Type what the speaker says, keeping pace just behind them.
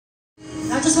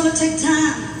just want to take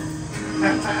time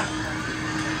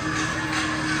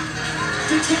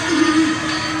to tell you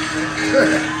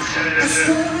a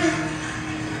story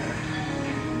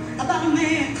about a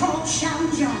man called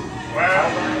Shouting John.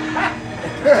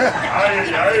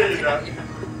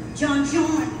 John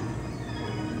joined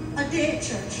a dead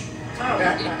church.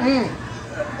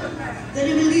 They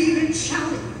didn't believe in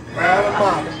shouting.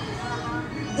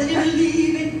 They didn't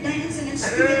believe in dancing and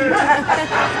speaking.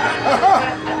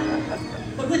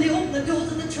 But when they opened the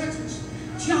doors of the churches,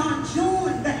 John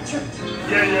joined that church.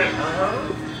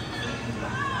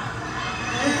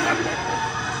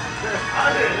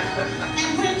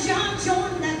 And when John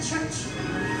joined that church,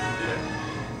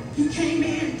 he came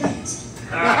in dancing.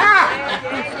 Come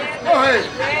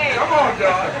on,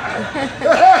 John.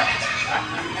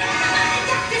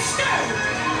 Got disturbed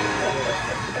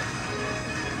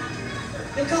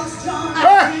because John was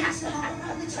dancing all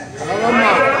around the church.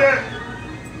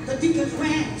 The deacons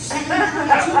ran, sang around,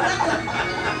 and threw back up.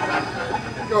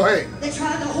 Go ahead. They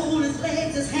tried to hold his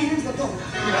legs, his hands were going.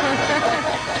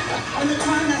 When they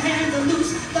turned their hands are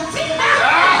loose, the feet back.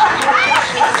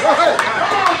 Go ahead.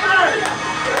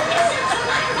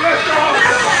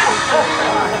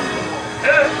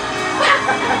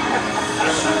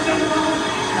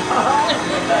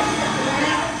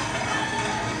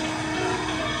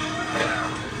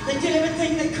 They did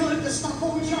everything they could to stop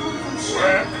old John from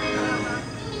shouting.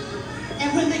 And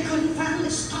when they couldn't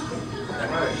finally stop him,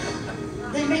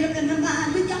 they made up in their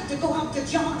mind, we got to go out to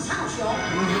John's house, y'all.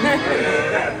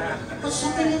 But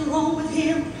something is wrong with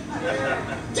him.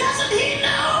 Doesn't he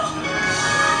know?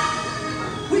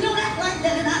 We don't act like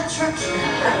that in our church.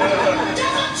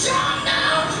 Doesn't John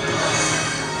know?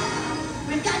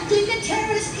 We've got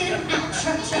dignitaries in our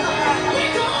church. We're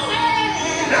going.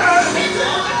 We're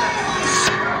going.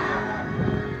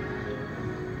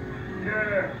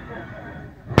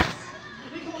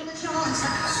 We're going to John's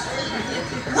house.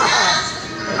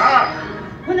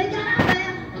 When they got out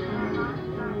there,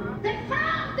 they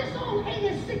found this old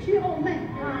 86-year-old man.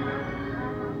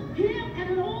 Him and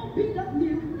an old beat-up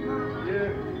mule.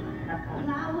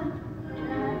 Plowing.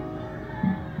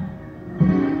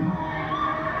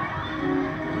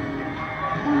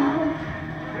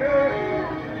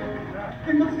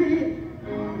 In the field.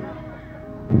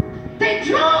 They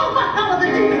drove up out of the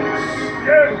deals.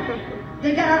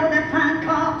 They got out of their fine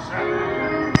cars.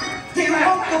 They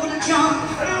walked over to John.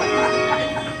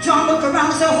 John looked around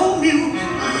and said, "Oh, mule."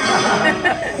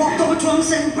 Walked over to him and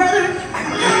said, "Brother,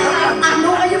 I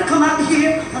know why you've come out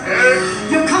here.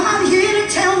 You've come out here to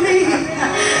tell me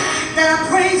that I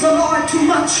praise the Lord too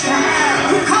much.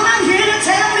 You've come out here to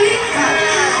tell me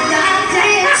that I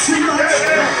dance too much."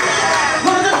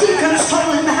 One of the deacons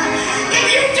told him, "If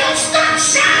you don't stop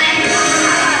shouting,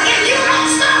 if you don't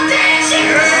stop dancing,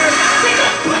 we're going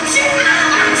to put you out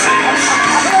of our church."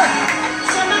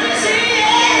 Somebody say,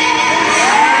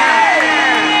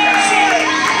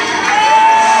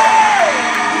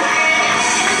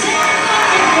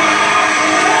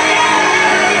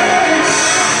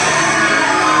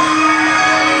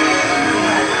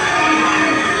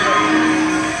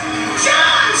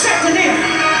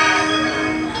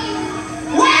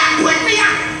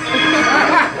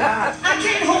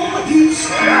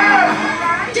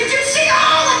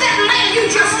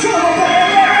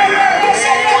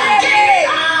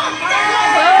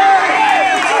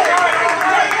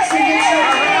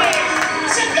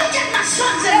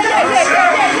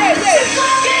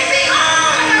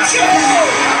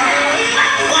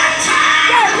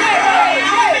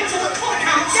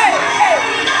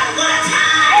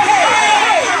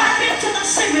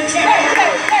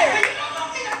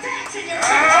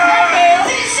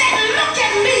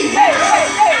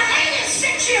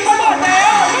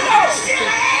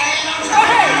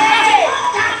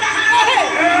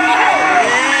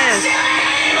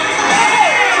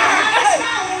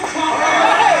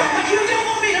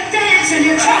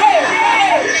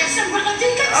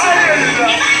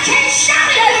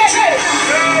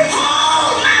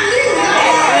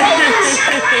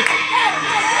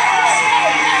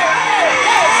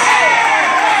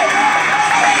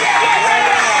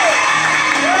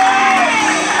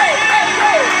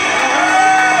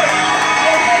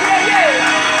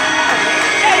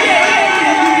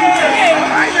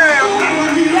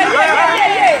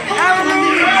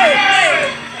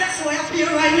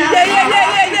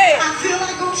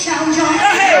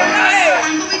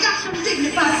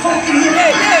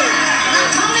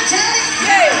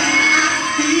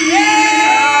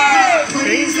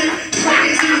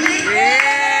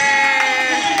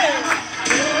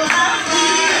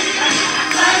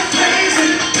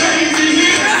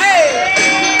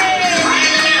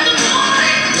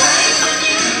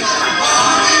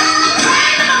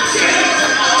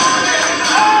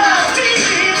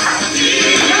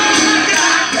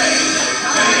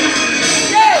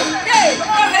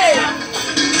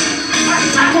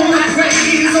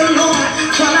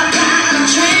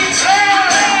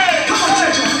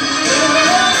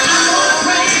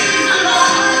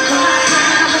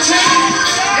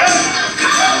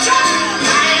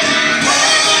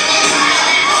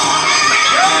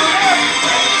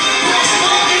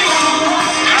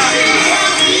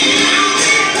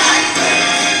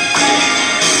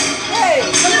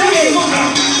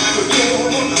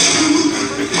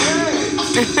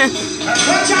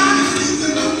 Well, John,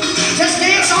 just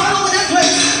dance all over that place.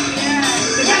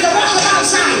 You got the roundabout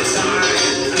signs.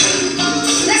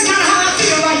 That's kind of how I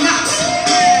feel right now.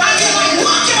 I feel like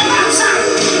walking around sign.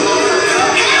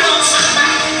 And on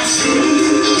somebody,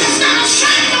 it's not a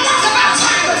shame to walk about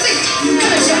sign, but see,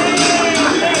 let's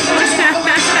walk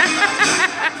about.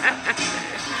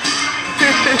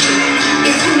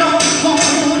 If you don't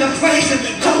want to praise him,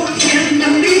 don't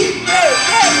hinder me.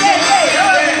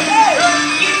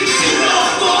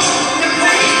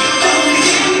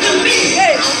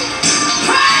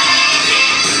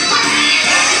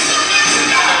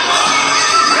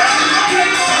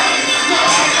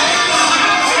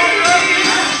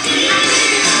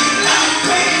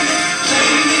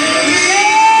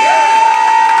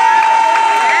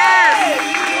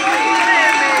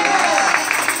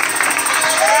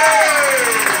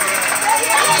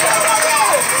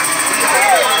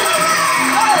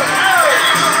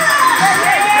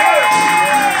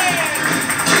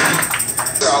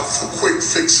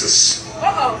 Fixes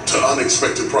to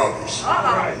unexpected problems.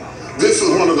 This is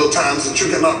one of the times that you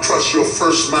cannot trust your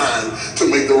first mind to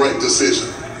make the right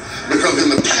decision. Because in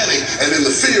the panic and in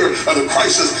the fear of the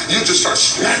crisis, you just start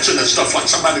snatching at stuff like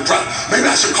somebody dropped. Maybe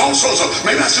I should call so-and-so.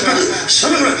 Maybe I should do this.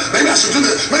 Maybe I should do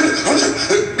this. Maybe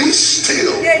be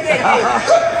still.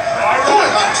 Who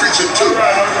am I preaching to?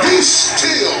 Be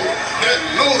still and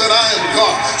know that I am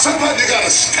God. Sometimes you got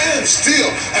to stand still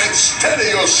and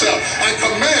steady yourself and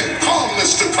command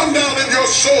calmness to come down in your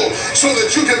soul so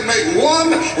that you can make one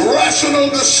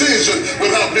rational decision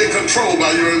without being controlled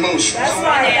by your emotions. That's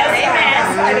right.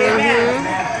 Amen.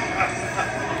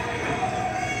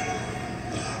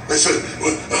 They said,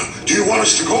 do you want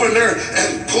us to go in there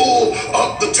and pull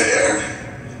up the tear?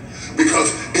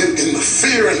 Because in the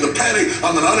fear and the panic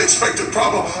of an unexpected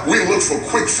problem, we look for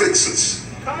quick fixes.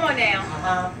 Come on now.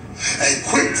 And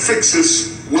quick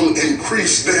fixes will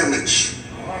increase damage.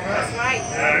 That's right.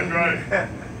 That's right.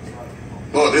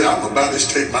 Lord, I'm about to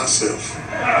take myself.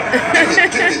 Give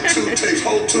me 2 takes,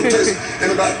 whole 2 takes in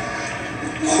the back.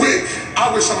 Quick,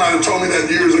 I wish somebody had told me that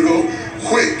years ago.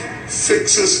 Quick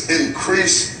fixes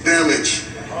increase damage.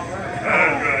 That's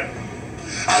right.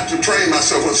 I had to train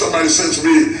myself when somebody sends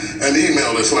me an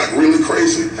email that's like really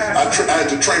crazy. I had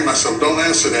to train myself. Don't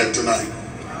answer that tonight.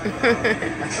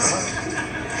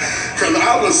 Because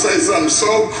I would say something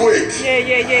so quick. Yeah.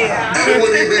 And it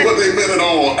wouldn't even be what they meant at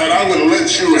all. And I would let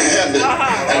you have it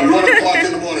at 1 o'clock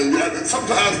in the morning.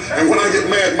 Sometimes, and when I get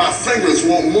mad, my fingers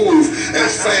won't move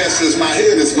as fast as my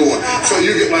head is going. So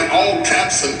you get like all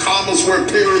caps and commas where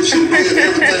periods should be and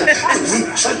everything.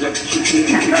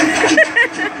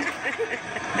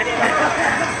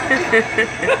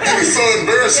 And it's so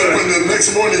embarrassing when the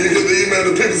next morning you get the email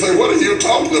and people say, what are you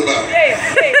talking about?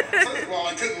 First of all,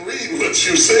 I couldn't read what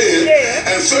you said.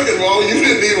 And second of all, you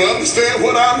didn't even understand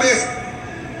what I meant.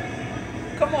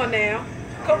 Come on now.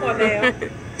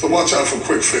 So watch out for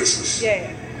quick fixes.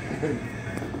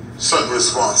 Sudden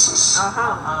responses.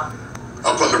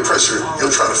 Up under pressure,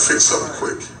 you'll try to fix something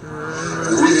quick.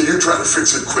 And the reason you try to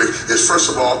fix it quick is, first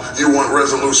of all, you want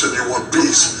resolution, you want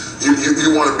peace.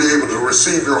 You want to be able to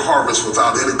receive your harvest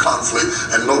without any conflict,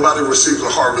 and nobody receives a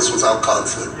harvest without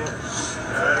conflict.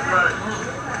 That's right.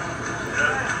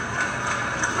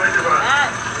 Think about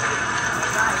it.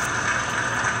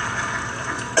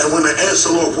 And when they ask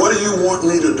the Lord, what do you want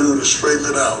me to do to straighten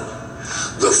it out?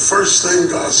 The first thing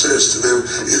God says to them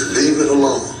is, leave it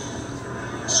alone.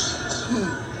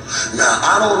 Now,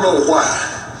 I don't know why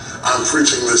I'm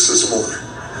preaching this morning,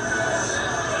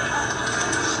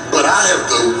 but I have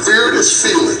the weirdest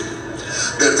feeling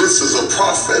that this is a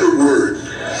prophetic word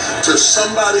to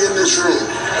somebody in this room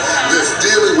that's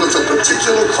dealing with a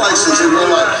particular crisis in your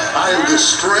life. I have the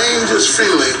strangest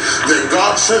feeling that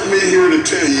God sent me here to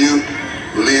tell you,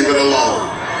 leave it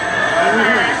alone.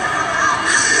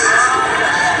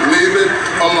 Leave it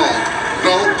alone.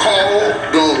 Don't call,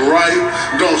 don't write,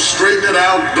 don't straighten it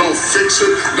out, don't fix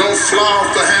it, don't fly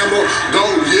off the handle,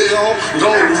 don't yell,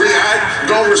 don't react,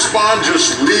 don't respond,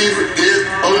 just leave it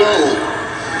alone.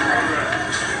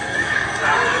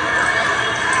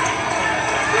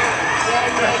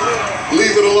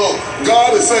 Leave it alone.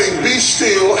 God is saying, be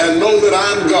still and know that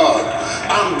I'm God.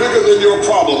 I'm bigger than your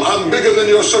problem. I'm bigger than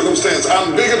your circumstance.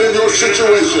 I'm bigger than your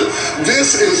situation.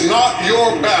 This is not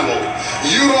your battle.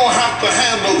 You don't have to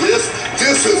handle this.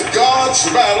 This is God's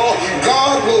battle.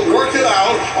 God will work it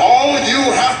out. All you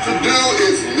have to do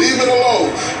is leave it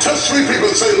alone. Touch 3 people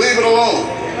and say, leave it alone.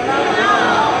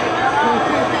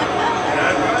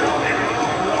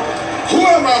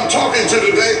 Whoever I'm talking to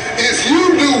today, if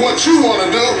you do what you want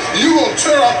to do, you're going to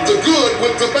tear up the good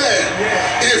with the bad.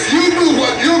 If you do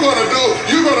what you're going to do,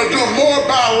 you're you're going to do more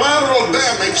bilateral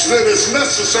damage than is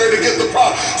necessary to get the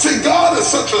problem. See, God is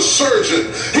such a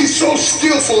surgeon. He's so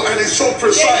skillful and he's so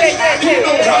precise. He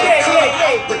knows how to cut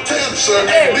out the cancer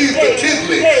and leave the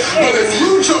kidney. But if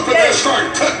you jump in there and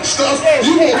start cutting stuff,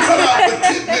 you won't cut out the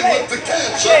kidney with the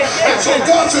cancer. And so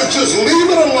God says, just leave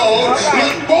it alone.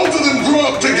 Let both of them grow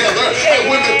up together.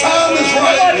 And when the time is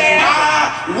right,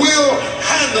 I will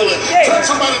handle it. Tell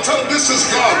somebody, tell them this is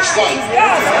God's fight.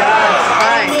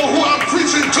 I don't know who I'm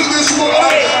preaching to this morning.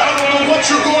 I don't know what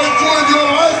you're going through in your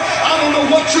life. I don't know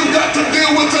what you've got to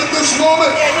deal with at this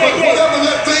moment. But whatever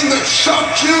that thing that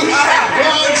shocked you and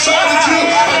blindsided you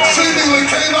and